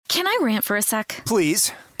Can I rant for a sec?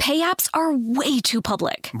 Please. Pay apps are way too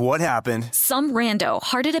public. What happened? Some rando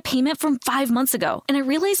hearted a payment from 5 months ago, and I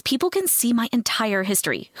realized people can see my entire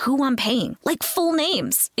history, who I'm paying, like full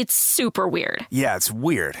names. It's super weird. Yeah, it's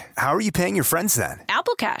weird. How are you paying your friends then?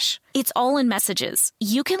 Apple Cash. It's all in messages.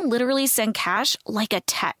 You can literally send cash like a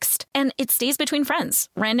text, and it stays between friends.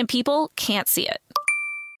 Random people can't see it.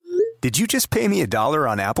 Did you just pay me $1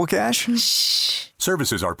 on Apple Cash? Shh.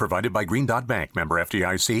 Services are provided by Green Dot Bank. Member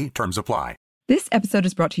FDIC. Terms apply. This episode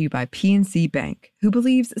is brought to you by PNC Bank, who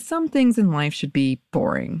believes some things in life should be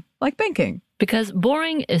boring, like banking. Because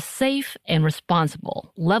boring is safe and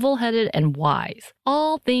responsible, level-headed and wise.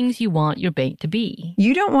 All things you want your bank to be.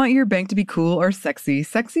 You don't want your bank to be cool or sexy.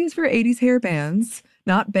 Sexy is for 80s hair bands,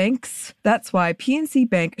 not banks. That's why PNC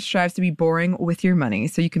Bank strives to be boring with your money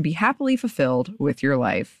so you can be happily fulfilled with your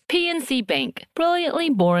life. PNC Bank, brilliantly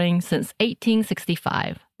boring since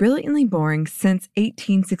 1865. Brilliantly Boring Since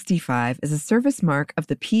 1865 is a service mark of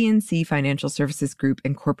the PNC Financial Services Group,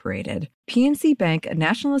 Incorporated. PNC Bank, a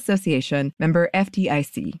National Association, member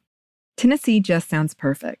FDIC. Tennessee just sounds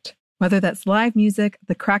perfect. Whether that's live music,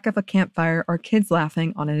 the crack of a campfire, or kids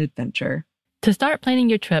laughing on an adventure. To start planning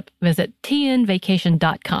your trip, visit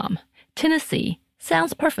tnvacation.com. Tennessee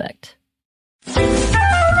sounds perfect.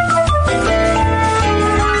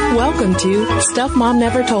 Welcome to Stuff Mom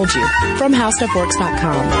Never Told You from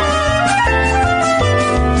HowStuffWorks.com.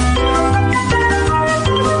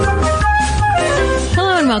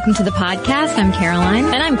 Hello and welcome to the podcast. I'm Caroline.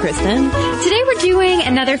 And I'm Kristen. Today we're doing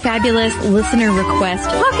another fabulous listener request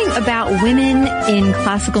talking about women in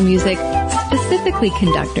classical music, specifically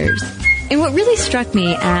conductors. And what really struck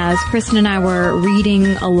me as Kristen and I were reading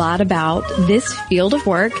a lot about this field of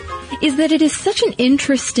work is that it is such an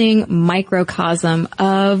interesting microcosm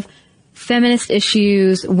of feminist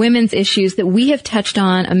issues, women's issues that we have touched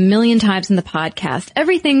on a million times in the podcast.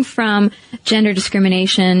 Everything from gender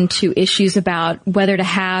discrimination to issues about whether to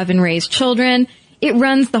have and raise children. It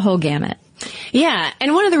runs the whole gamut. Yeah,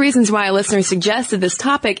 and one of the reasons why a listener suggested this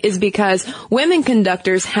topic is because women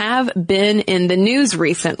conductors have been in the news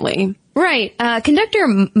recently. Right. Conductor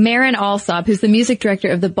Maren Alsop, who's the music director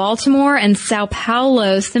of the Baltimore and Sao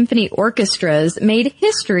Paulo Symphony Orchestras, made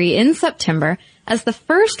history in September as the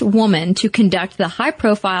first woman to conduct the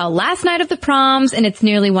high-profile Last Night of the Proms in its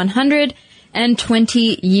nearly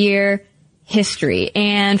 120-year history.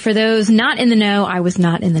 And for those not in the know, I was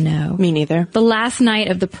not in the know. Me neither. The Last Night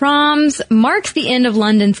of the Proms marks the end of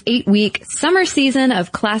London's 8-week summer season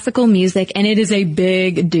of classical music, and it is a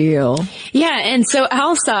big deal. Yeah, and so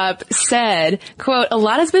Alsop said, quote, "A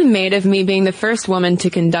lot has been made of me being the first woman to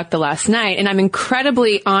conduct the Last Night, and I'm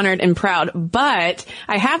incredibly honored and proud, but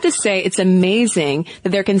I have to say it's amazing that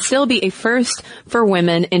there can still be a first for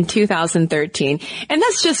women in 2013. And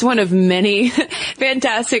that's just one of many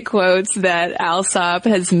fantastic quotes that Alsop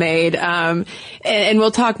has made, and we'll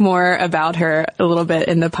talk more about her a little bit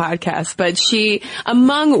in the podcast. But she,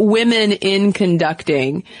 among women in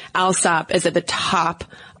conducting, Alsop is at the top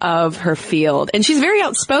of her field. And she's very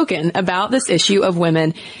outspoken about this issue of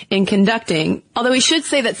women in conducting. Although we should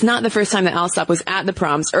say that's not the first time that Alsop was at the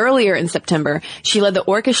Proms. Earlier in September, she led the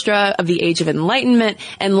Orchestra of the Age of Enlightenment,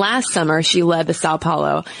 and last summer she led the Sao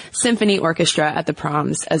Paulo Symphony Orchestra at the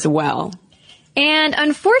Proms as well. And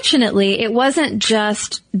unfortunately, it wasn't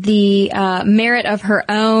just the merit of her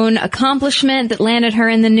own accomplishment that landed her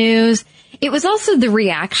in the news. It was also the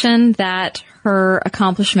reaction that her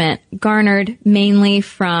accomplishment garnered, mainly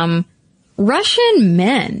from Russian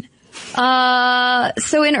men.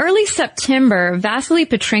 So in early September, Vasily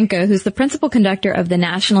Petrenko, who's the principal conductor of the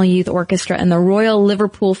National Youth Orchestra and the Royal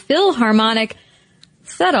Liverpool Philharmonic,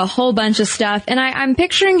 said a whole bunch of stuff, and I'm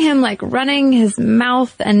picturing him like running his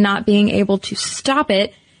mouth and not being able to stop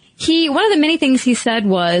it. One of the many things he said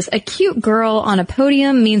was, a cute girl on a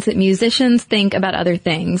podium means that musicians think about other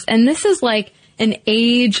things. And this is like an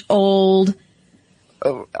age-old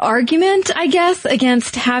argument, I guess,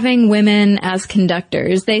 against having women as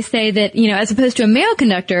conductors. They say that, as opposed to a male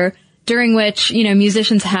conductor, during which,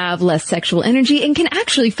 musicians have less sexual energy and can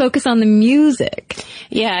actually focus on the music.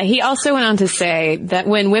 Yeah, he also went on to say that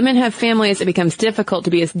when women have families, it becomes difficult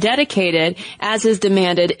to be as dedicated as is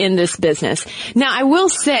demanded in this business. Now, I will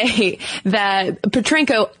say that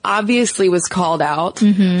Petrenko obviously was called out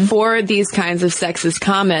for these kinds of sexist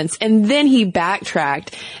comments, and then he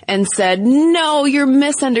backtracked and said, no, you're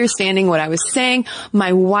misunderstanding what I was saying.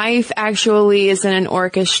 My wife actually is in an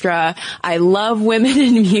orchestra. I love women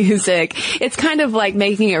in music. music, it's kind of like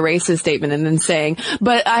making a racist statement and then saying,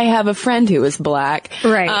 but I have a friend who is black.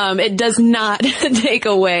 Right. It does not take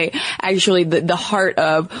away actually the heart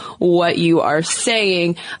of what you are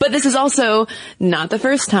saying. But this is also not the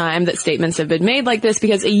first time that statements have been made like this,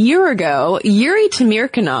 because a year ago, Yuri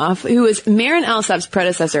Tamirkanov, who was Marin Alsop's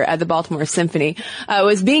predecessor at the Baltimore Symphony,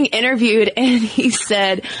 was being interviewed, and he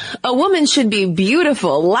said, a woman should be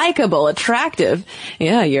beautiful, likable, attractive.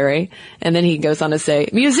 Yeah, Yuri. And then he goes on to say,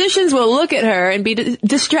 musicians will look at her and be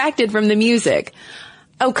distracted from the music.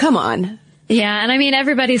 Oh, come on. Yeah, and I mean,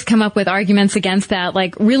 everybody's come up with arguments against that,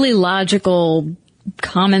 like really logical,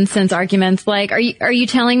 common sense arguments. Like, are you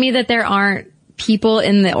telling me that there aren't people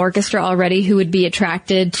in the orchestra already who would be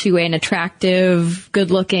attracted to an attractive,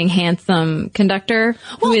 good-looking, handsome conductor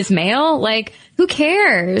who is male? Like, who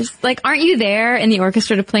cares? Like, aren't you there in the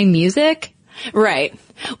orchestra to play music? Right.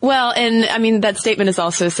 Well, and I mean, that statement is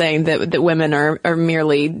also saying that women are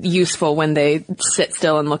merely useful when they sit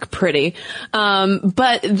still and look pretty.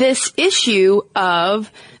 But this issue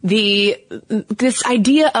of this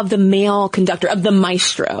idea of the male conductor, of the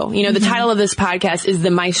maestro, you know, the title of this podcast is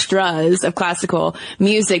The Maestras of Classical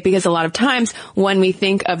Music, because a lot of times when we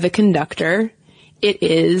think of the conductor, it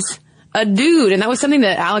is a dude. And that was something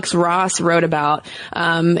that Alex Ross wrote about,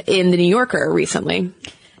 in the New Yorker recently.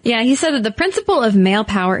 Yeah, he said that the principle of male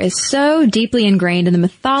power is so deeply ingrained in the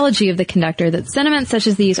mythology of the conductor that sentiments such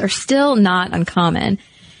as these are still not uncommon.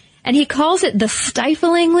 And he calls it the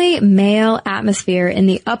stiflingly male atmosphere in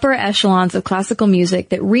the upper echelons of classical music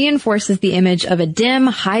that reinforces the image of a dim,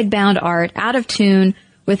 hidebound art out of tune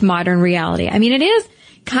with modern reality. I mean, it is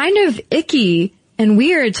kind of icky and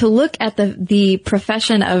weird to look at the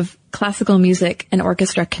profession of classical music and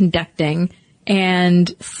orchestra conducting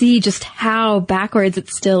and see just how backwards it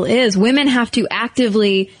still is. Women have to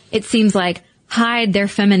actively, it seems like, hide their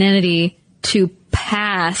femininity to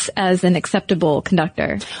pass as an acceptable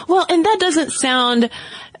conductor. Well, and that doesn't sound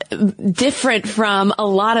different from a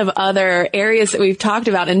lot of other areas that we've talked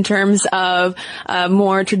about in terms of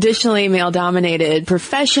more traditionally male-dominated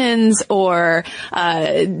professions or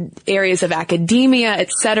areas of academia,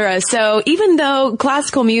 etc. So even though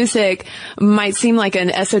classical music might seem like an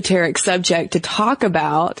esoteric subject to talk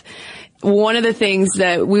about, one of the things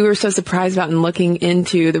that we were so surprised about in looking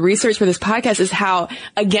into the research for this podcast is how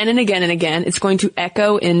again and again and again it's going to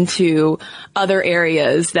echo into other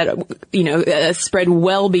areas that, you know, spread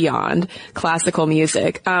well beyond classical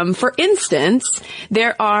music. For instance,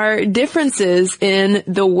 there are differences in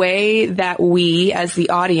the way that we as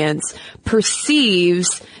the audience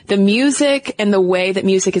perceives the music and the way that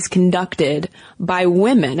music is conducted by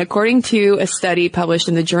women, according to a study published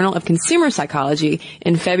in the Journal of Consumer Psychology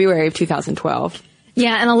in February of 2012.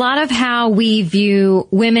 Yeah, and a lot of how we view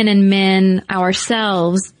women and men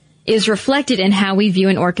ourselves is reflected in how we view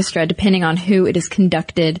an orchestra, depending on who it is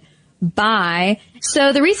conducted by.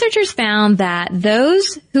 So the researchers found that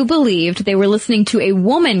those who believed they were listening to a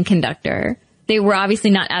woman conductor, they were obviously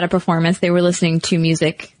not at a performance, they were listening to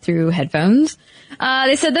music through headphones.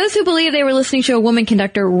 They said those who believed they were listening to a woman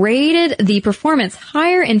conductor rated the performance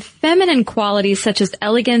higher in feminine qualities such as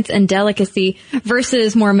elegance and delicacy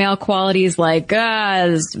versus more male qualities like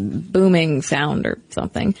booming sound or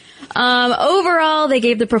something. Overall, they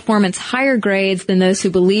gave the performance higher grades than those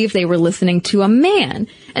who believed they were listening to a man.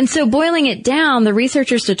 And so boiling it down, the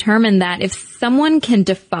researchers determined that if someone can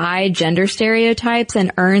defy gender stereotypes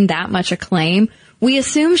and earn that much acclaim, we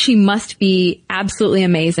assume she must be absolutely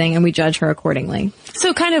amazing, and we judge her accordingly.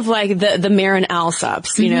 So kind of like the Marin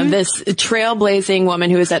Alsops, you know, this trailblazing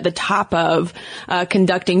woman who is at the top of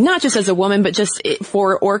conducting, not just as a woman, but just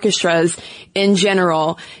for orchestras in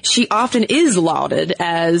general. She often is lauded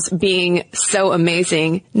as being so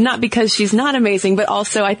amazing, not because she's not amazing, but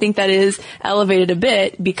also I think that is elevated a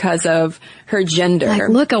bit because of her gender. Like,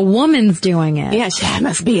 look, a woman's doing it. Yeah, she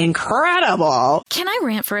must be incredible. Can I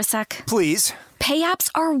rant for a sec? Please. Pay apps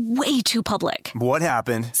are way too public. What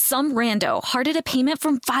happened? Some rando hearted a payment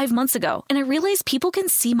from 5 months ago, and I realized people can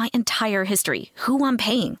see my entire history, who I'm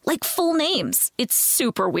paying, like full names. It's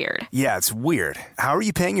super weird. Yeah, it's weird. How are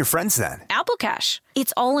you paying your friends then? Apple Cash.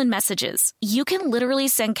 It's all in messages. You can literally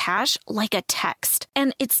send cash like a text,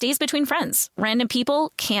 and it stays between friends. Random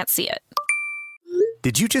people can't see it.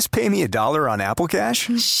 Did you just pay me $1 on Apple Cash?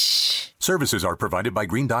 Shh. Services are provided by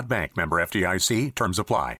Green Dot Bank, member FDIC. Terms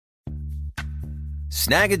apply.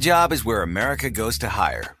 Snag a Job is where America goes to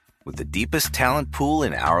hire, with the deepest talent pool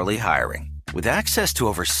in hourly hiring. With access to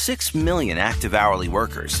over 6 million active hourly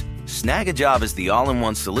workers, Snag a Job is the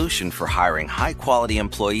all-in-one solution for hiring high-quality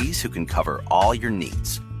employees who can cover all your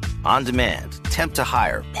needs. On demand, temp to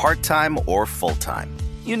hire, part-time or full-time.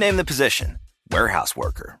 You name the position, Warehouse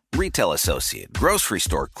worker, retail associate, grocery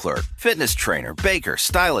store clerk, fitness trainer, baker,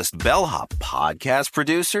 stylist, bellhop, podcast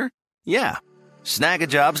producer? Yeah,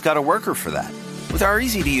 Snag-a-Job's got a worker for that. With our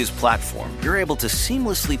easy-to-use platform, you're able to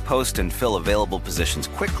seamlessly post and fill available positions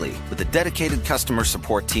quickly with a dedicated customer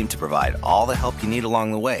support team to provide all the help you need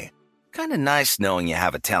along the way. Kind of nice knowing you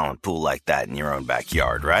have a talent pool like that in your own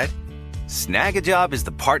backyard, right? Snag-a-Job is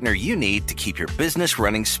the partner you need to keep your business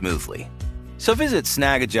running smoothly. So visit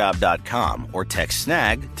snagajob.com or text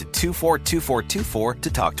snag to 242424 to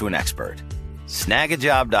talk to an expert.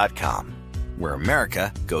 Snagajob.com, where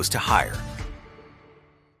America goes to hire.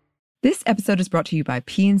 This episode is brought to you by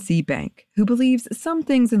PNC Bank, who believes some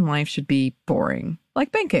things in life should be boring,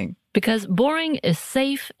 like banking. Because boring is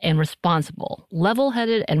safe and responsible,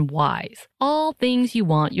 level-headed and wise. All things you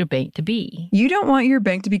want your bank to be. You don't want your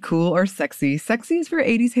bank to be cool or sexy. Sexy is for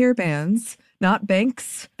 80s hair bands, not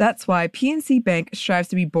banks. That's why PNC Bank strives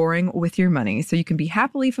to be boring with your money so you can be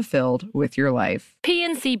happily fulfilled with your life.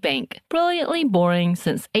 PNC Bank, brilliantly boring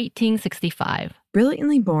since 1865.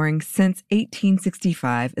 Brilliantly Boring Since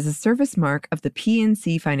 1865 is a service mark of the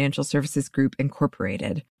PNC Financial Services Group,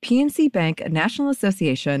 Incorporated. PNC Bank, a National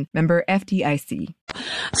Association, member FDIC.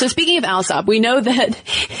 So speaking of Alsop, we know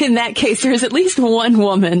that in that case, there's at least one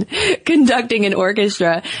woman conducting an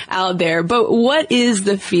orchestra out there. But what is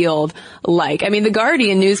the field like? I mean, the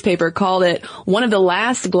Guardian newspaper called it one of the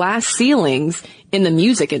last glass ceilings in the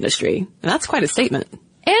music industry. And that's quite a statement.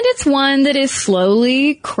 And it's one that is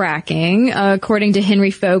slowly cracking, according to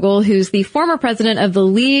Henry Fogel, who's the former president of the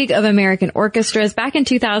League of American Orchestras. Back in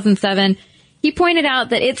 2007, he pointed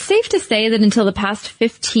out that it's safe to say that until the past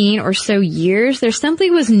 15 or so years, there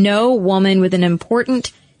simply was no woman with an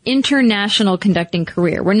important international conducting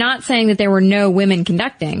career. We're not saying that there were no women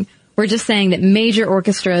conducting. We're just saying that major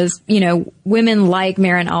orchestras, women like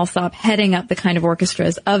Maren Alsop heading up the kind of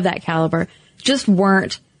orchestras of that caliber just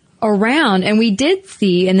weren't around. And we did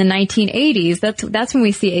see in the 1980s, that's when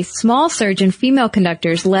we see a small surge in female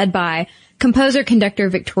conductors led by composer-conductor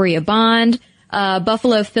Victoria Bond,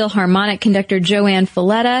 Buffalo Philharmonic conductor Joanne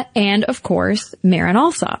Falletta, and, of course, Maren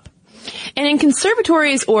Alsop. And in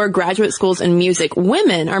conservatories or graduate schools in music,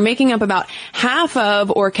 women are making up about half of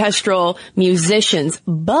orchestral musicians,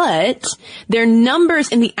 but their numbers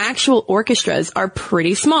in the actual orchestras are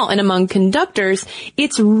pretty small. And among conductors,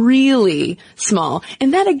 it's really small.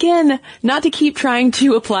 And that, again, not to keep trying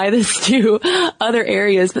to apply this to other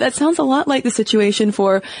areas, but that sounds a lot like the situation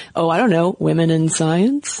for, women in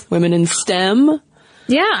science, women in STEM.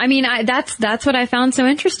 Yeah, I mean, that's what I found so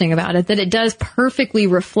interesting about it, that it does perfectly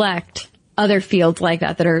reflect other fields like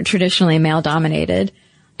that are traditionally male-dominated.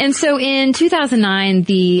 And so in 2009,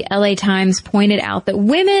 the LA Times pointed out that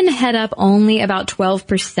women head up only about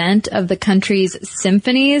 12% of the country's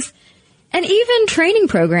symphonies. And even training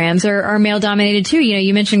programs are male-dominated too.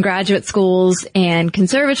 You mentioned graduate schools and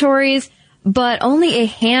conservatories, but only a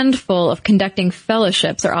handful of conducting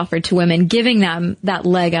fellowships are offered to women, giving them that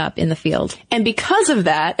leg up in the field. And because of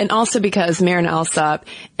that, and also because Maren Alsop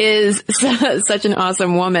is such an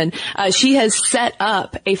awesome woman, she has set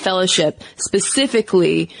up a fellowship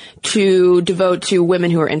specifically to devote to women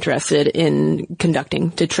who are interested in conducting,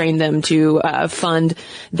 to train them, to fund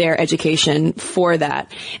their education for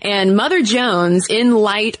that. And Mother Jones, in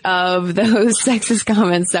light of those sexist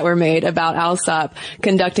comments that were made about Alsop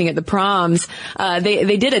conducting at the prom,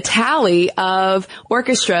 they did a tally of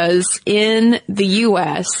orchestras in the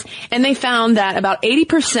U.S., and they found that about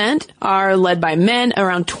 80% are led by men,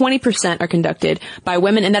 around 20% are conducted by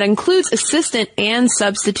women, and that includes assistant and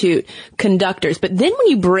substitute conductors. But then when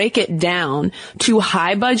you break it down to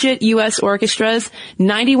high-budget U.S. orchestras,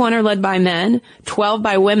 91 are led by men, 12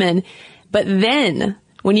 by women. But then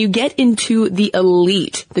when you get into the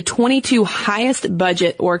elite, the 22 highest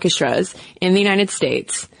budget orchestras in the United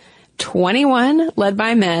States, 21 led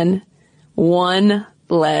by men, 1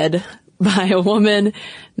 led by a woman,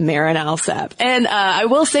 Maren Alsop. And I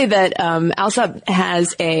will say that Alsop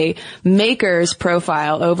has a maker's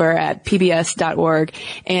profile over at pbs.org,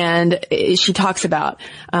 and she talks about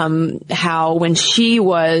how when she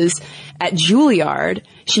was at Juilliard,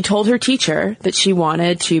 she told her teacher that she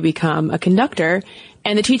wanted to become a conductor.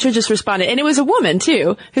 And the teacher just responded, and it was a woman,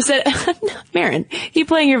 too, who said, Maren, keep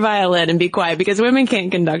playing your violin and be quiet because women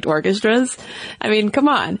can't conduct orchestras. I mean, come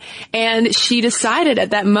on. And she decided at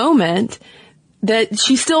that moment that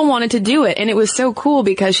she still wanted to do it. And it was so cool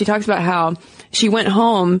because she talks about how she went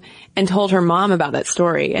home and told her mom about that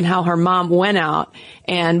story and how her mom went out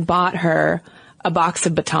and bought her a box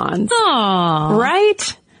of batons. Aww.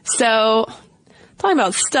 Right? So Talking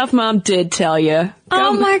about stuff Mom did tell you.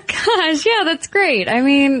 Oh my gosh. Yeah, that's great. I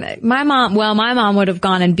mean, my mom would have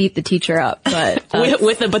gone and beat the teacher up, but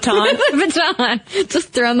with a baton. With a baton. Just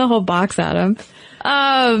throwing the whole box at him.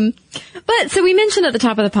 But so we mentioned at the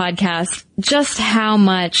top of the podcast just how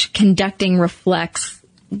much conducting reflects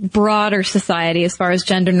broader society as far as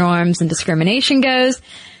gender norms and discrimination goes.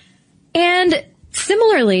 And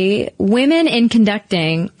similarly, women in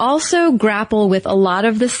conducting also grapple with a lot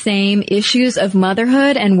of the same issues of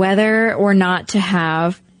motherhood and whether or not to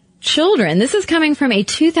have children. This is coming from a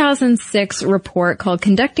 2006 report called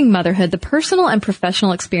Conducting Motherhood, the Personal and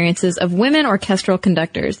Professional Experiences of Women Orchestral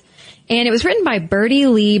Conductors. And it was written by Bertie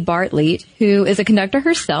Lee Bartlett, who is a conductor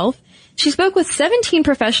herself. She spoke with 17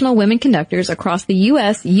 professional women conductors across the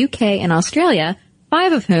U.S., UK, and Australia,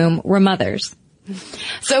 5 of whom were mothers.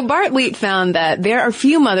 So Bartlett found that there are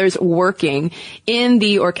few mothers working in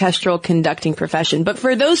the orchestral conducting profession, but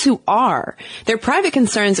for those who are, their private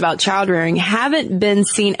concerns about child rearing haven't been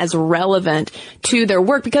seen as relevant to their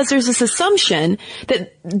work because there's this assumption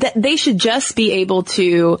that they should just be able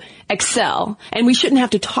to excel and we shouldn't have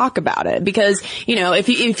to talk about it because, you know, if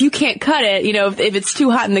you can't cut it, you know, if it's too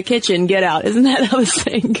hot in the kitchen, get out. Isn't that how the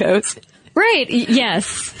saying goes? Right.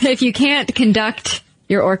 Yes. If you can't conduct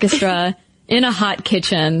your orchestra in a hot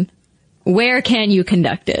kitchen, where can you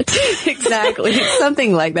conduct it? Exactly.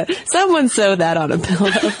 Something like that. Someone sew that on a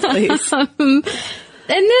pillow, please. And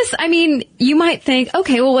this, I mean, you might think,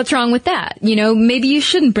 okay, well, what's wrong with that? You know, maybe you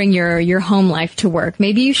shouldn't bring your home life to work.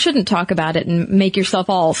 Maybe you shouldn't talk about it and make yourself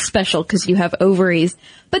all special because you have ovaries.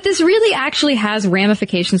 But this really actually has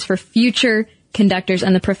ramifications for future conductors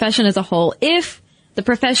and the profession as a whole if the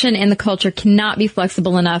profession and the culture cannot be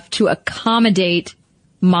flexible enough to accommodate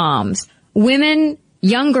moms. Women,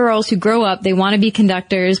 young girls who grow up, they want to be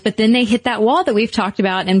conductors, but then they hit that wall that we've talked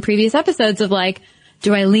about in previous episodes of like,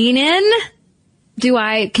 do I lean in? Do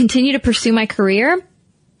I continue to pursue my career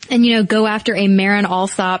and, you know, go after a Marin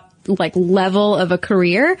Alsop like level of a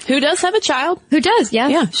career? Who does have a child? Who does? Yes.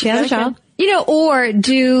 Yeah. She has a child. You know, or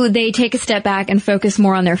do they take a step back and focus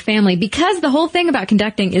more on their family? Because the whole thing about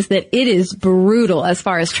conducting is that it is brutal as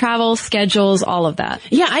far as travel, schedules, all of that.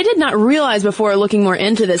 Yeah, I did not realize before looking more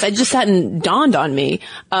into this, it just hadn't dawned on me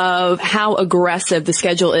of how aggressive the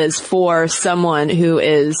schedule is for someone who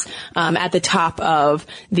is at the top of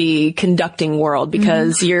the conducting world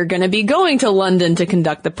because you're going to be going to London to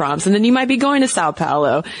conduct the proms and then you might be going to Sao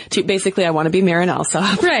Paulo to basically I want to be Marin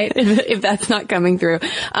Alsop. Right. if that's not coming through.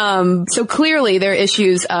 So clearly there are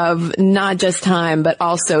issues of not just time, but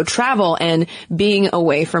also travel and being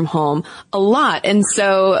away from home a lot. And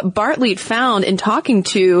so Bartlett found in talking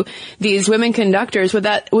to these women conductors was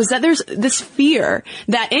that there's this fear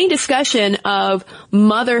that any discussion of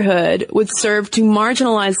motherhood would serve to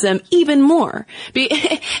marginalize them even more.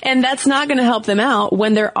 And that's not going to help them out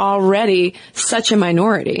when they're already such a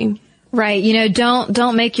minority. Right. You know,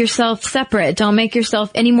 don't make yourself separate. Don't make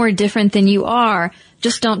yourself any more different than you are.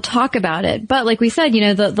 Just don't talk about it. But like we said, you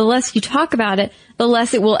know, the less you talk about it, the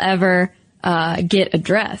less it will ever get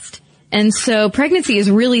addressed. And so pregnancy is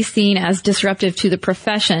really seen as disruptive to the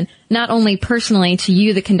profession, not only personally to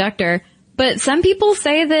you, the conductor, but some people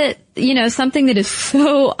say that, you know, something that is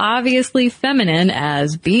so obviously feminine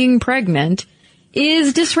as being pregnant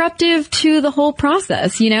is disruptive to the whole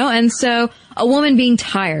process, you know? And so a woman being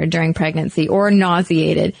tired during pregnancy or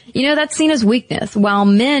nauseated, you know, that's seen as weakness. While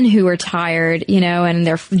men who are tired, you know, and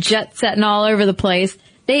they're jet setting all over the place,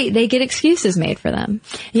 they get excuses made for them.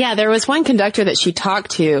 Yeah, there was one conductor that she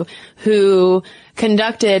talked to who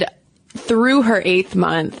conducted through her 8th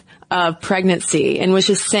month of pregnancy and was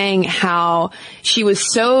just saying how she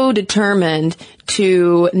was so determined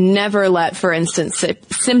to never let, for instance,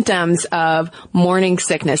 symptoms of morning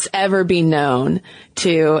sickness ever be known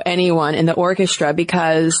to anyone in the orchestra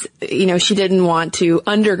because, you know, she didn't want to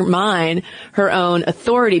undermine her own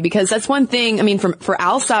authority because that's one thing, I mean, for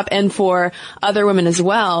Alsop and for other women as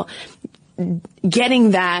well,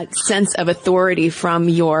 getting that sense of authority from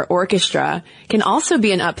your orchestra can also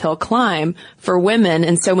be an uphill climb for women.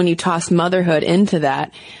 And so when you toss motherhood into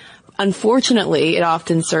that, unfortunately, it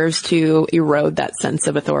often serves to erode that sense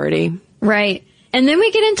of authority. Right. And then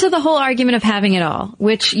we get into the whole argument of having it all,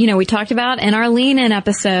 which, you know, we talked about in our lean-in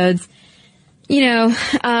episodes. You know,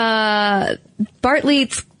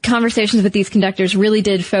 Bartlett's conversations with these conductors really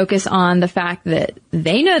did focus on the fact that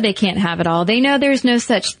they know they can't have it all. They know there's no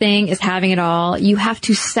such thing as having it all. You have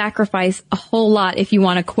to sacrifice a whole lot if you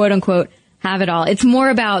want to, quote unquote, have it all. It's more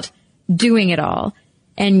about doing it all.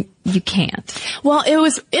 and you can't. Well, it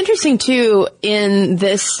was interesting, too, in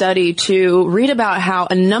this study to read about how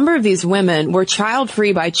a number of these women were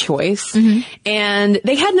child-free by choice, and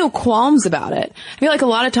they had no qualms about it. I feel like a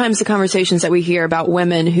lot of times the conversations that we hear about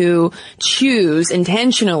women who choose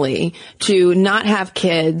intentionally to not have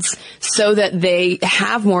kids so that they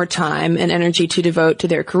have more time and energy to devote to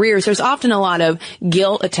their careers, there's often a lot of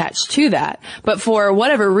guilt attached to that. But for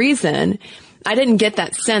whatever reason, I didn't get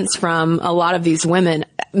that sense from a lot of these women,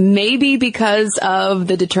 maybe because of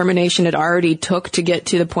the determination it already took to get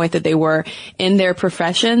to the point that they were in their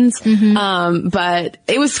professions. But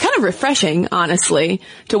it was kind of refreshing, honestly,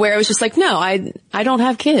 to where it was just like, no, I don't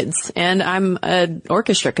have kids, and I'm an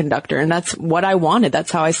orchestra conductor, and that's what I wanted.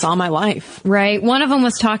 That's how I saw my life. Right. One of them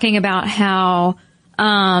was talking about how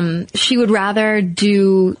she would rather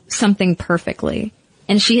do something perfectly.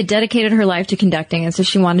 And she had dedicated her life to conducting, and so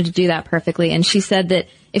she wanted to do that perfectly. And she said that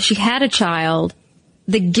if she had a child,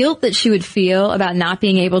 the guilt that she would feel about not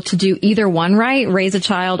being able to do either one right, raise a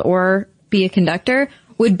child or be a conductor,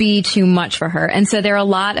 would be too much for her. And so there are a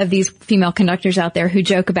lot of these female conductors out there who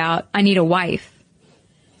joke about, I need a wife.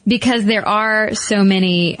 Because there are so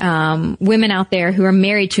many women out there who are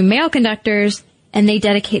married to male conductors, and they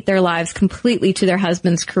dedicate their lives completely to their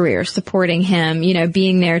husband's career, supporting him, you know,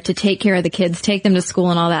 being there to take care of the kids, take them to school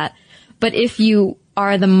and all that. But if you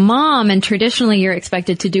are the mom and traditionally you're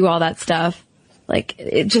expected to do all that stuff, like,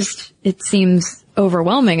 it seems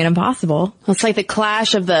overwhelming and impossible. It's like the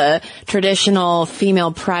clash of the traditional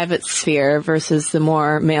female private sphere versus the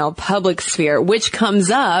more male public sphere, which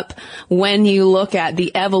comes up when you look at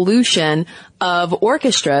the evolution of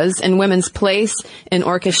orchestras and women's place in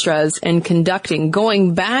orchestras and conducting,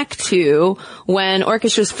 going back to when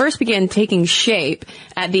orchestras first began taking shape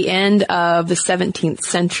at the end of the 17th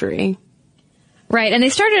century. Right, and they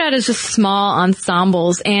started out as just small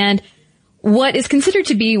ensembles, and what is considered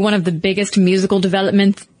to be one of the biggest musical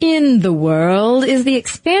developments in the world is the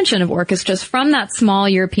expansion of orchestras from that small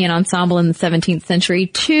European ensemble in the 17th century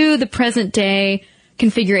to the present day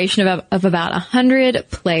configuration of about 100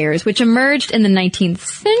 players, which emerged in the 19th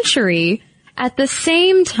century at the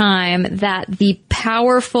same time that the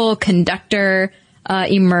powerful conductor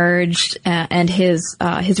emerged and his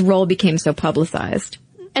role became so publicized.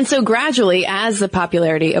 And so gradually, as the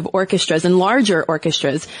popularity of orchestras and larger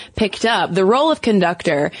orchestras picked up, the role of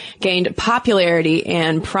conductor gained popularity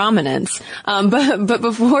and prominence. But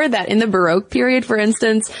before that, in the Baroque period, for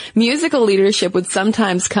instance, musical leadership would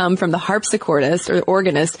sometimes come from the harpsichordist or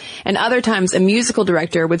organist, and other times a musical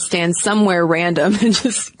director would stand somewhere random and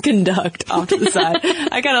just conduct off to the side.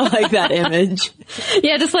 I kind of like that image.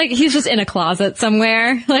 Yeah, just like he's just in a closet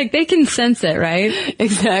somewhere. Like, they can sense it, right?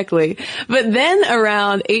 Exactly. But then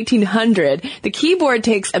around 1800, the keyboard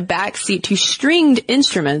takes a backseat to stringed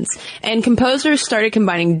instruments, and composers started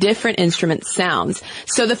combining different instrument sounds.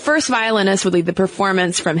 So the first violinist would lead the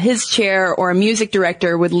performance from his chair, or a music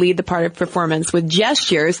director would lead the part of performance with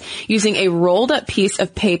gestures using a rolled up piece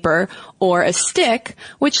of paper or a stick,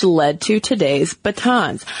 which led to today's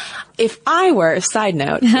batons. If I were, side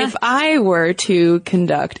note, if I were to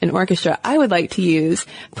conduct an orchestra, I would like to use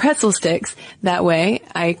pretzel sticks. That way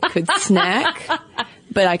I could snack,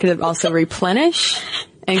 but I could also replenish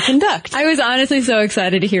and conduct. I was honestly so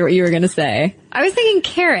excited to hear what you were going to say. I was thinking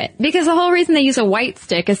carrot, because the whole reason they use a white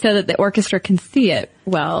stick is so that the orchestra can see it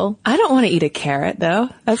well. I don't want to eat a carrot, though.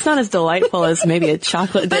 That's not as delightful as maybe a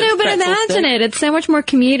chocolate dip. But imagine it. It's so much more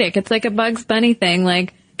comedic. It's like a Bugs Bunny thing,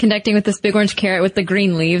 like conducting with this big orange carrot with the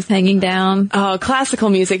green leaves hanging down. Oh, classical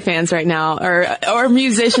music fans right now, or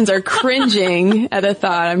musicians are cringing at the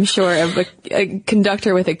thought, I'm sure, of a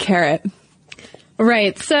conductor with a carrot.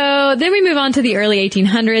 Right. So then we move on to the early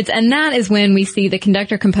 1800s, and that is when we see the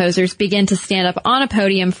conductor-composers begin to stand up on a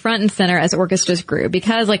podium front and center as orchestras grew.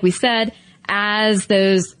 Because, like we said, as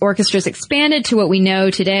those orchestras expanded to what we know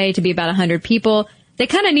today to be about 100 people, they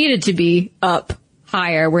kind of needed to be up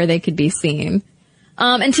higher where they could be seen.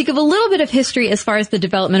 And to give a little bit of history as far as the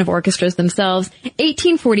development of orchestras themselves,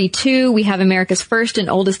 1842, we have America's first and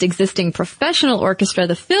oldest existing professional orchestra,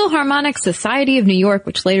 the Philharmonic Society of New York,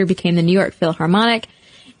 which later became the New York Philharmonic.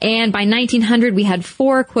 And by 1900, we had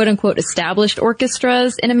 4 quote-unquote established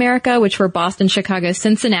orchestras in America, which were Boston, Chicago,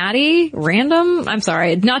 Cincinnati. Random? I'm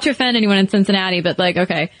sorry, not to offend anyone in Cincinnati, but like,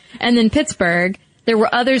 okay. And then Pittsburgh. There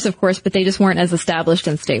were others, of course, but they just weren't as established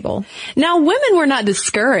and stable. Now, women were not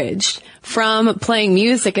discouraged from playing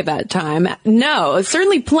music at that time. No,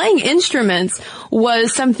 certainly playing instruments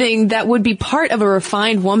was something that would be part of a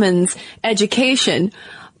refined woman's education.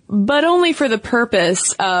 but only for the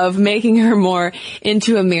purpose of making her more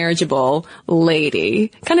into a marriageable lady.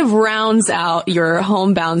 Kind of rounds out your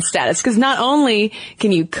homebound status, because not only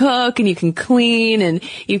can you cook and you can clean and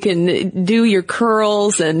you can do your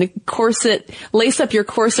curls and lace up your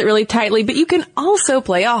corset really tightly, but you can also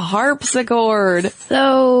play a harpsichord.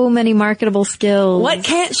 So many marketable skills. What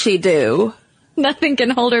can't she do? Nothing can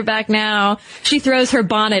hold her back now. She throws her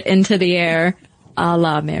bonnet into the air, a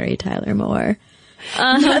la Mary Tyler Moore.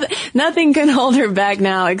 Nothing can hold her back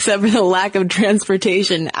now except for the lack of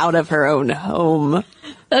transportation out of her own home.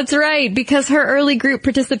 That's right, because her early group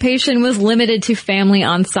participation was limited to family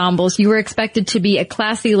ensembles. You were expected to be a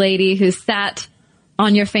classy lady who sat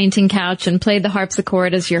on your fainting couch and played the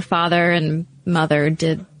harpsichord as your father and mother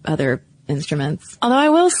did other instruments. Although I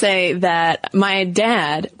will say that my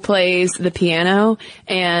dad plays the piano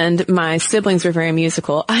and my siblings were very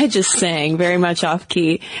musical. I just sang very much off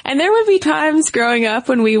key. And there would be times growing up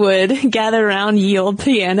when we would gather around ye old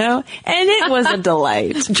piano, and it was a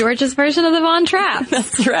delight. George's version of the Von Trapp.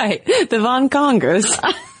 That's right. The Von Congas.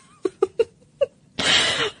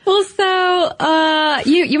 Well, so,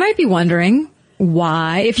 you might be wondering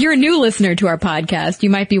why, if you're a new listener to our podcast, you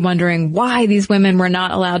might be wondering why these women were not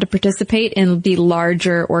allowed to participate in the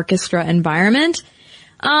larger orchestra environment.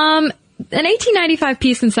 An 1895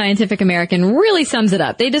 piece in Scientific American really sums it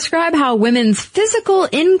up. They describe how women's physical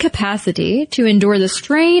incapacity to endure the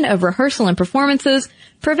strain of rehearsal and performances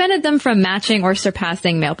prevented them from matching or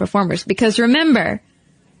surpassing male performers. Because remember,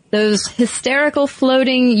 those hysterical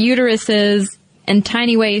floating uteruses and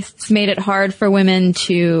tiny waists made it hard for women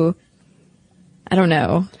to, I don't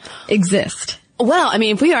know, exist. Well, I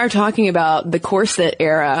mean, if we are talking about the corset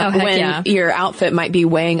era, when your outfit might be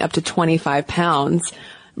weighing up to 25 pounds,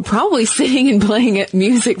 probably sitting and playing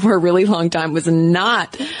music for a really long time was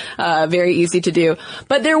not very easy to do.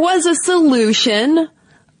 But there was a solution.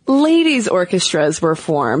 Ladies' orchestras were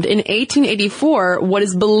formed. In 1884, what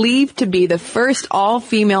is believed to be the first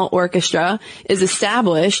all-female orchestra is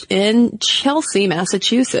established in Chelsea,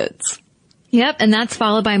 Massachusetts. Yep, and that's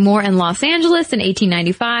followed by more in Los Angeles in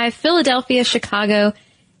 1895, Philadelphia, Chicago,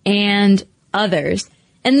 and others.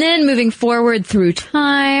 And then moving forward through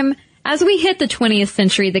time, as we hit the 20th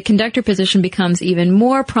century, the conductor position becomes even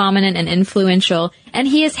more prominent and influential, and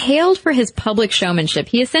he is hailed for his public showmanship.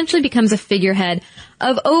 He essentially becomes a figurehead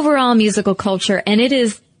of overall musical culture, and it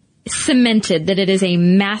is cemented that it is a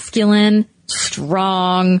masculine,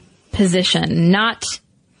 strong position, not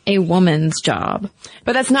a woman's job.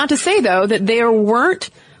 But that's not to say, though, that there weren't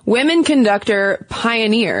women conductor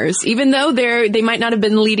pioneers. Even though they might not have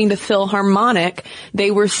been leading the Philharmonic, they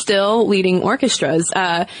were still leading orchestras.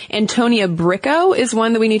 Antonia Bricco is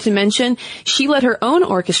one that we need to mention. She led her own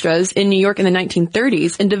orchestras in New York in the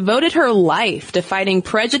 1930s and devoted her life to fighting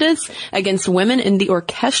prejudice against women in the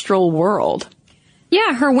orchestral world.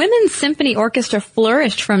 Yeah, her women's symphony orchestra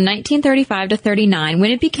flourished from 1935 to 39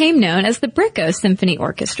 when it became known as the Bricco Symphony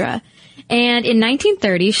Orchestra. And in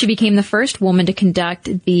 1930, she became the first woman to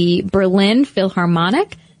conduct the Berlin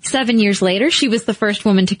Philharmonic. 7 years later, she was the first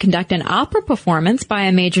woman to conduct an opera performance by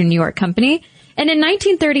a major New York company. And in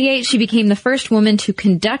 1938, she became the first woman to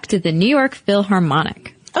conduct the New York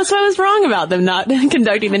Philharmonic. Oh, so I was wrong about them not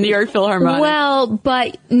conducting the New York Philharmonic. Well,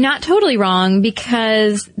 but not totally wrong,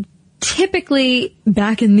 because typically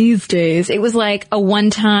back in these days, it was like a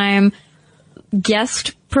one-time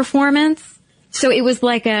guest performance. So it was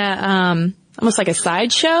like almost like a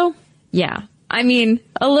sideshow? Yeah. I mean,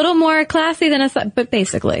 a little more classy than but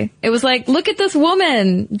basically, it was like, look at this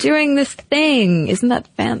woman doing this thing. Isn't that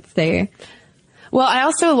fancy? Well, I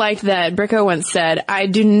also liked that Bricco once said, I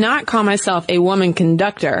do not call myself a woman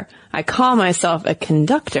conductor. I call myself a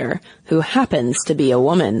conductor who happens to be a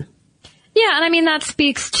woman. Yeah, and I mean, that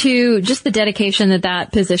speaks to just the dedication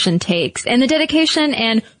that position takes, and the dedication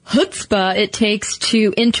and chutzpah it takes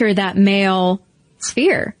to enter that male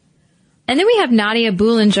sphere. And then we have Nadia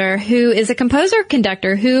Boulanger, who is a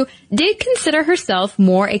composer-conductor who did consider herself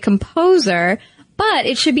more a composer, but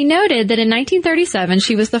it should be noted that in 1937,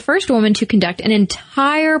 she was the first woman to conduct an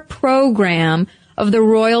entire program of the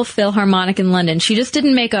Royal Philharmonic in London. She just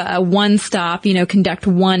didn't make a one-stop, conduct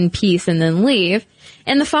one piece and then leave.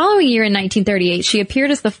 And the following year in 1938, she appeared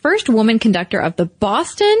as the first woman conductor of the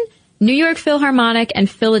Boston, New York Philharmonic, and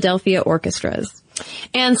Philadelphia orchestras.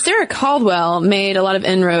 And Sarah Caldwell made a lot of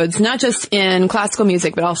inroads, not just in classical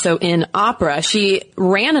music, but also in opera. She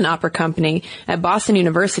ran an opera company at Boston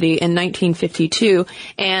University in 1952,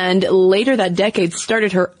 and later that decade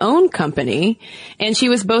started her own company, and she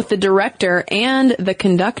was both the director and the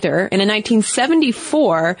conductor. And in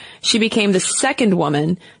 1974, she became the second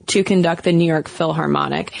woman to conduct the New York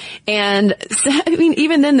Philharmonic. And I mean,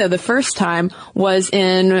 even then though, the first time was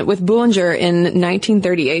with Boulanger in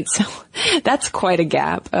 1938. So that's quite a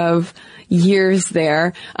gap of years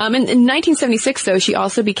there. In 1976 though, she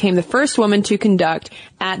also became the first woman to conduct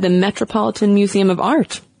at the Metropolitan Museum of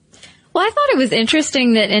Art. Well, I thought it was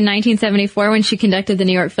interesting that in 1974, when she conducted the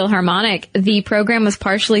New York Philharmonic, the program was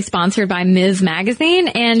partially sponsored by Ms. Magazine,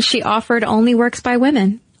 and she offered only works by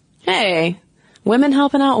women. Hey, women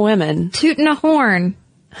helping out women. Tooting a horn.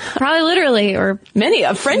 Probably literally, or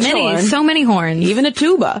a French horn. So many horns. Even a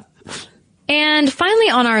tuba. And finally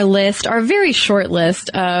on our list, our very short list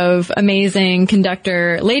of amazing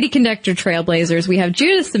lady conductor trailblazers, we have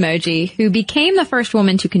Judith Samoggi, who became the first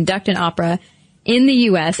woman to conduct an opera in the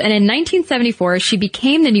U.S. And in 1974, she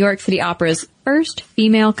became the New York City Opera's first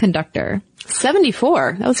female conductor.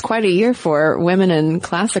 74. That was quite a year for women in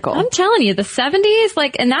classical. I'm telling you, the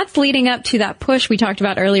 70s, and that's leading up to that push we talked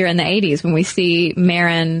about earlier in the 80s when we see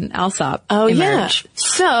Marin Alsop emerge. Yeah.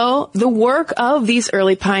 So the work of these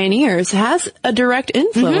early pioneers has a direct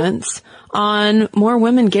influence on more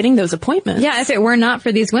women getting those appointments. Yeah, if it were not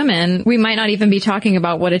for these women, we might not even be talking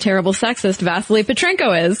about what a terrible sexist Vasily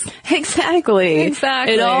Petrenko is. Exactly.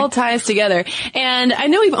 It all ties together. And I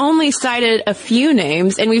know we've only cited a few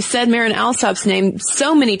names, and we've said Marin Alsop's name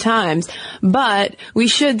so many times, but we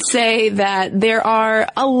should say that there are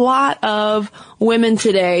a lot of women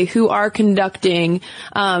today who are conducting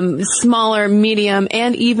smaller, medium,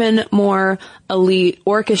 and even more elite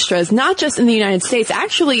orchestras, not just in the United States.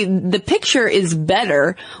 Actually, the picture is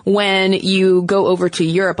better when you go over to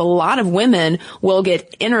Europe. A lot of women will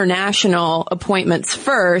get international appointments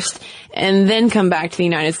first and then come back to the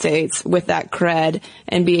United States with that cred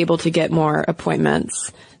and be able to get more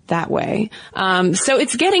appointments that way. So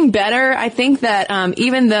it's getting better. I think that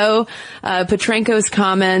even though Petrenko's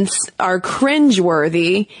comments are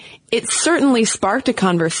cringeworthy, it certainly sparked a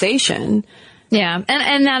conversation. Yeah,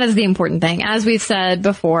 and that is the important thing. As we've said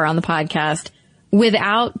before on the podcast,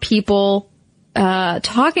 without people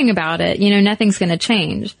talking about it, nothing's going to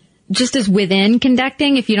change. Just as within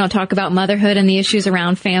conducting, if you don't talk about motherhood and the issues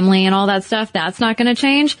around family and all that stuff, that's not going to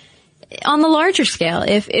change. On the larger scale,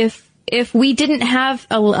 if we didn't have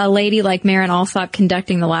a lady like Marin Alsop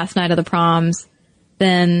conducting the last night of the proms,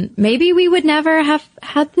 then maybe we would never have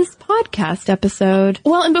had this podcast episode.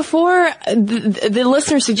 Well, and before the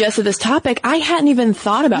listener suggested this topic, I hadn't even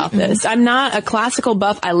thought about this. I'm not a classical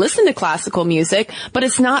buff. I listen to classical music, but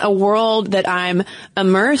it's not a world that I'm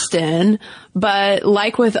immersed in. But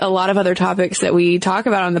like with a lot of other topics that we talk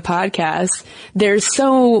about on the podcast, there's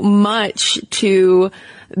so much to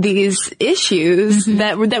these issues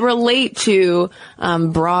that relate to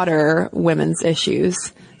broader women's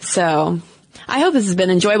issues. So I hope this has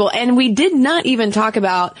been enjoyable. And we did not even talk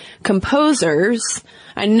about composers.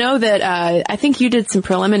 I know that I think you did some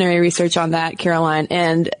preliminary research on that, Caroline,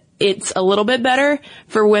 and it's a little bit better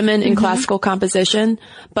for women in classical composition.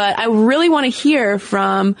 But I really want to hear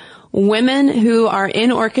from women who are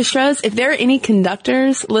in orchestras. If there are any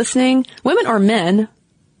conductors listening, women or men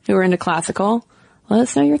who are into classical, let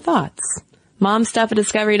us know your thoughts.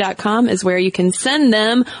 momstuff@discovery.com is where you can send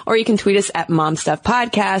them, or you can tweet us at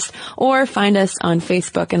momstuffpodcast, or find us on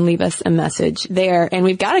Facebook and leave us a message there. And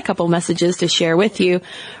we've got a couple messages to share with you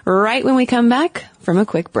right when we come back from a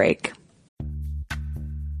quick break.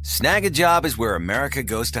 Snag a Job is where America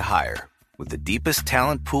goes to hire, with the deepest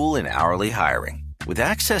talent pool in hourly hiring. With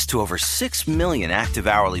access to over 6 million active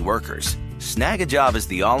hourly workers, Snag a Job is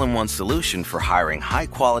the all-in-one solution for hiring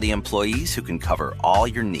high-quality employees who can cover all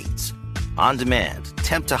your needs. On demand,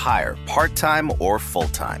 temp to hire, part-time or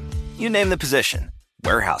full-time. You name the position.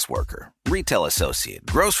 Warehouse worker, retail associate,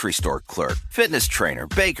 grocery store clerk, fitness trainer,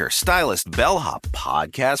 baker, stylist, bellhop,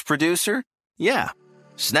 podcast producer. Yeah,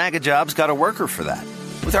 Snag a Job's got a worker for that.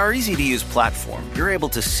 With our easy-to-use platform, you're able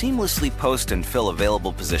to seamlessly post and fill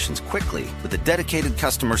available positions quickly with a dedicated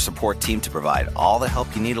customer support team to provide all the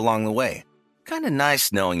help you need along the way. Kind of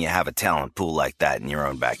nice knowing you have a talent pool like that in your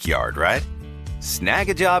own backyard, right? Snag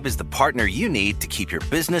a Job is the partner you need to keep your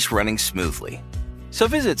business running smoothly. So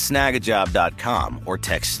visit snagajob.com or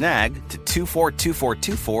text snag to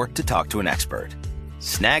 242424 to talk to an expert.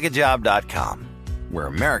 Snagajob.com, where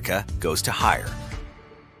America goes to hire.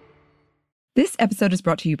 This episode is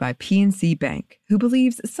brought to you by PNC Bank, who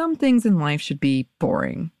believes some things in life should be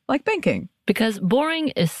boring, like banking. Because boring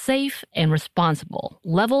is safe and responsible,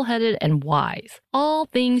 level-headed and wise. All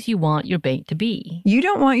things you want your bank to be. You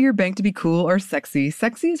don't want your bank to be cool or sexy.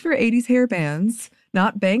 Sexy is for 80s hair bands,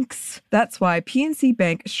 not banks. That's why PNC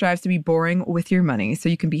Bank strives to be boring with your money, so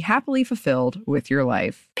you can be happily fulfilled with your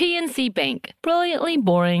life. PNC Bank, brilliantly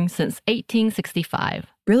boring since 1865.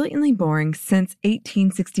 Brilliantly Boring Since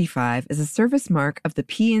 1865 is a service mark of the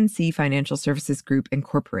PNC Financial Services Group,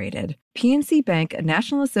 Incorporated. PNC Bank, a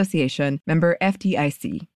National Association, member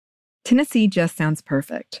FDIC. Tennessee just sounds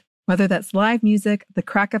perfect, whether that's live music, the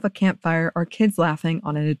crack of a campfire, or kids laughing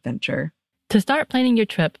on an adventure. To start planning your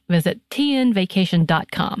trip, visit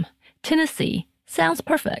tnvacation.com. Tennessee sounds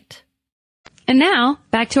perfect. And now,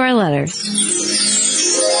 back to our letters.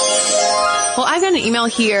 Well, I've got an email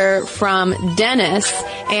here from Dennis,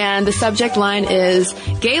 and the subject line is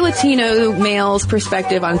Gay Latino Males'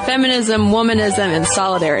 Perspective on Feminism, Womanism, and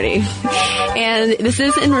Solidarity. And this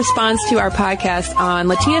is in response to our podcast on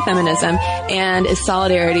Latina feminism and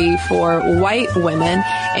solidarity for white women.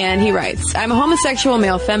 And he writes, I'm a homosexual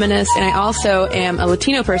male feminist, and I also am a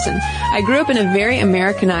Latino person. I grew up in a very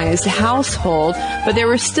Americanized household, but there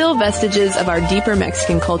were still vestiges of our deeper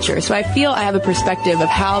Mexican culture. So I feel I have a perspective of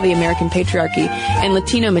how the American patriarchy and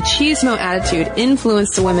Latino machismo attitude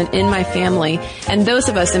influenced the women in my family and those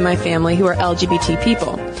of us in my family who are LGBT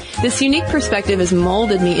people. This unique perspective has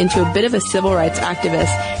molded me into a bit of a civil rights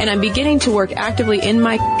activist, and I'm beginning to work actively in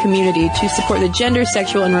my community to support the gender,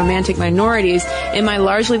 sexual, and romantic minorities in my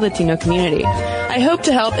largely Latino community. I hope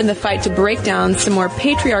to help in the fight to break down some more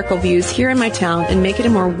patriarchal views here in my town and make it a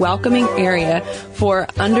more welcoming area for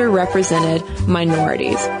underrepresented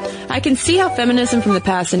minorities. I can see how feminism from the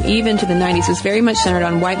past and even to the 90s was very much centered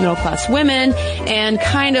on white middle-class women and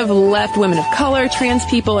kind of left women of color, trans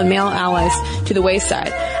people, and male allies to the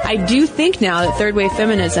wayside. I do think now that third-wave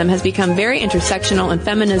feminism has become very intersectional, and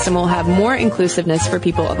feminism will have more inclusiveness for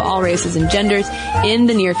people of all races and genders in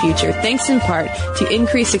the near future, thanks in part to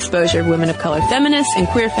increased exposure of women of color feminists and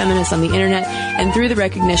queer feminists on the internet, and through the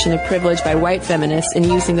recognition of privilege by white feminists in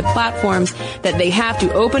using the platforms that they have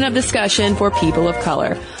to open up discussion for people of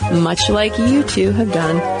color, much like you two have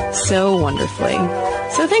done so wonderfully.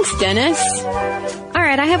 So thanks, Dennis. All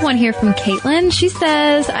right, I have one here from Caitlin. She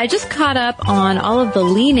says, I just caught up on all of the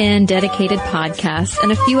Lean In dedicated podcasts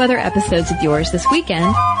and a few other episodes of yours this weekend,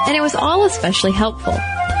 and it was all especially helpful.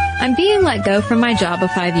 I'm being let go from my job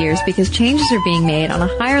of 5 years because changes are being made on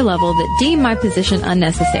a higher level that deem my position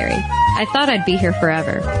unnecessary. I thought I'd be here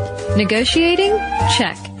forever. Negotiating?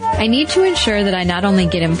 Check. I need to ensure that I not only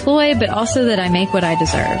get employed, but also that I make what I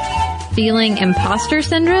deserve. Feeling imposter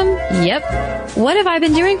syndrome? Yep. What have I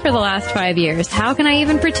been doing for the last 5 years? How can I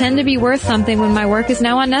even pretend to be worth something when my work is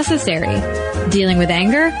now unnecessary? Dealing with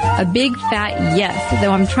anger? A big fat yes,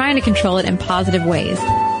 though I'm trying to control it in positive ways.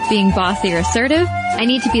 Being bossy or assertive? I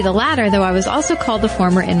need to be the latter, though I was also called the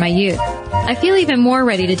former in my youth. I feel even more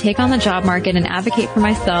ready to take on the job market and advocate for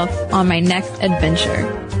myself on my next adventure.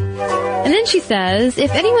 And then she says,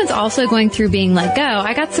 if anyone's also going through being let go,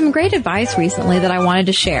 I got some great advice recently that I wanted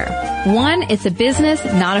to share. 1, it's a business,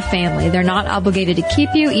 not a family. They're not obligated to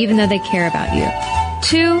keep you, even though they care about you.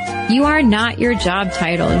 2, you are not your job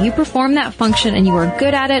title. You perform that function and you are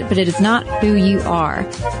good at it, but it is not who you are.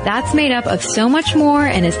 That's made up of so much more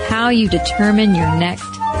and is how you determine your next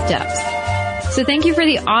steps. So thank you for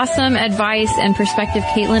the awesome advice and perspective,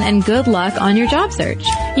 Caitlin, and good luck on your job search.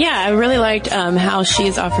 Yeah, I really liked how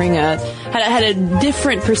she's offering had a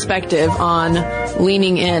different perspective on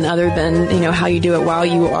leaning in, other than how you do it while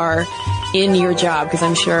you are in your job, because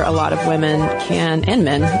I'm sure a lot of women can, and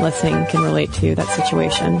men listening, can relate to that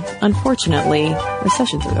situation. Unfortunately,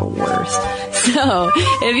 recessions are the worst. So,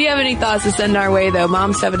 if you have any thoughts to send our way, though,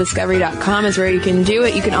 momstuff@discovery.com is where you can do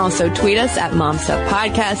it. You can also tweet us at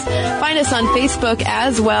momstuffpodcast. Find us on Facebook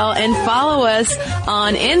as well, and follow us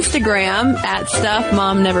on Instagram at Stuff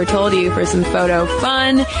Mom Never Told You for some photo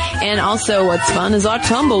fun. And also, what's fun is our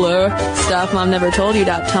Tumblr,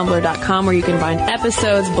 stuffmomnevertoldyou.tumblr.com, where you can find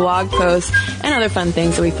episodes, blog posts, and other fun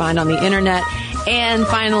things that we find on the internet. And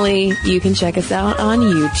finally, you can check us out on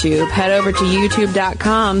YouTube. Head over to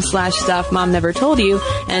youtube.com/stuffmomnevertoldyou,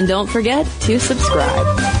 and don't forget to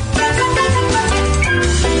subscribe.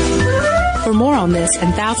 For more on this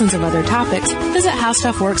and thousands of other topics, visit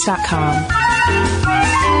howstuffworks.com.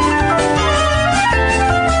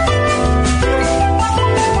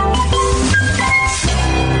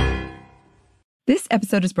 This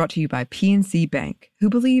episode is brought to you by PNC Bank, who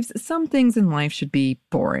believes some things in life should be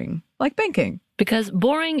boring, like banking. Because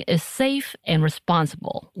boring is safe and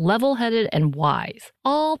responsible, level-headed and wise.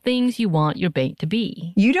 All things you want your bank to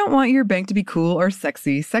be. You don't want your bank to be cool or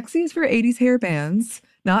sexy. Sexy is for 80s hair bands,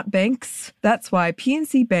 not banks. That's why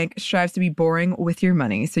PNC Bank strives to be boring with your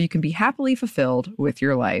money, so you can be happily fulfilled with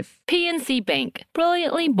your life. PNC Bank,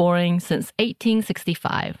 brilliantly boring since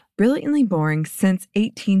 1865. Brilliantly Boring Since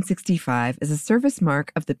 1865 is a service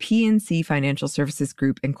mark of the PNC Financial Services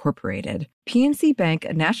Group, Incorporated. PNC Bank,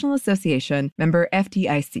 a National Association, member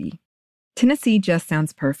FDIC. Tennessee just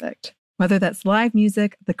sounds perfect, whether that's live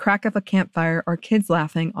music, the crack of a campfire, or kids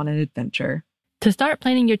laughing on an adventure. To start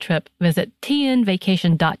planning your trip, visit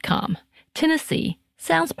tnvacation.com. Tennessee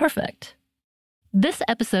sounds perfect. This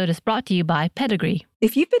episode is brought to you by Pedigree.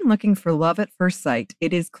 If you've been looking for love at first sight,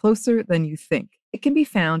 it is closer than you think. It can be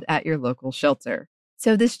found at your local shelter.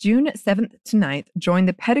 So this June 7th to 9th, join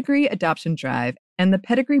the Pedigree Adoption Drive, and the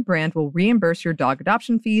Pedigree brand will reimburse your dog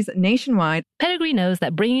adoption fees nationwide. Pedigree knows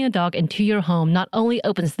that bringing a dog into your home not only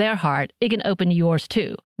opens their heart, it can open yours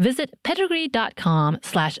too. Visit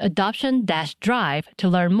pedigree.com/adoption-drive to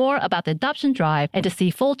learn more about the adoption drive and to see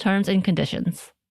full terms and conditions.